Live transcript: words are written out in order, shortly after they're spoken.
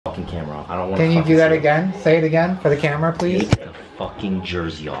fucking camera off. I don't want. Can you do that again? Say it again for the camera, please. Take the fucking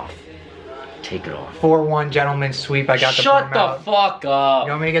jersey off. Take it off. 4-1 gentleman's sweep. I got the broom out. Shut the fuck up.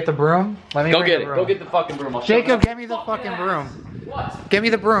 You want me to get the broom? Let me go get the it. broom. Go get the fucking broom. Jacob, get me the fucking broom. What? Get me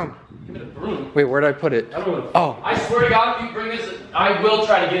the broom. Give me the broom. Wait, where did I put it? I don't know. Oh. I swear to God, if you bring this, I will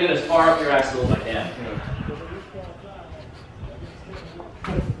try to get it as far up your asshole as I can.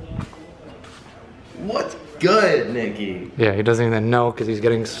 What's good, Nicky? Yeah, he doesn't even know because he's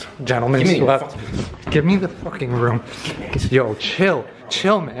getting gentleman swept. Give me the fucking broom. Yo, chill.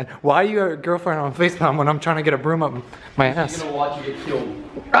 Chill, man. Why are you a girlfriend on FaceTime when I'm trying to get a broom up my ass? She's gonna watch you get killed.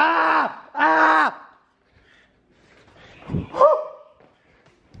 Ah! Ah!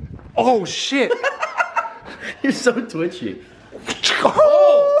 Oh, shit. You're so twitchy.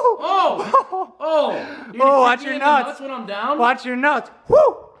 Oh! Oh! Oh! Oh, watch your nuts. When I'm down? Watch your nuts.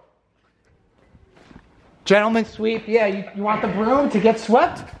 Woo! Gentleman sweep. Yeah, you want the broom to get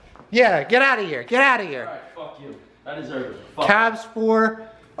swept? Yeah, get out of here. Get out of here. Alright, fuck you. I deserve it. Fuck. Cavs 4.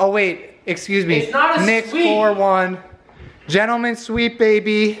 Oh, wait. Excuse me. It's not a Knicks sweep. 4-1. Gentleman sweep,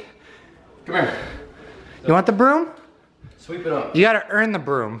 baby. Come here. You want the broom? Sweep it up. You gotta earn the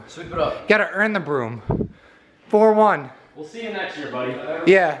broom. Sweep it up. You gotta earn the broom. 4-1. We'll see you next year, buddy.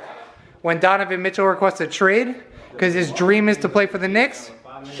 Yeah. When Donovan Mitchell requests a trade, because his dream is to play for the Knicks.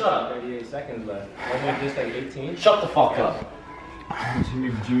 Shut up. 38 seconds left. Wasn't it just like 18? Shut the fuck up. Jimmy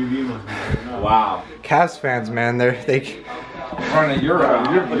B must be. Wow. Cavs fans, man, they You're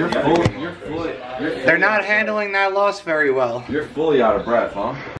they're not handling that loss very well. You're fully out of breath, huh?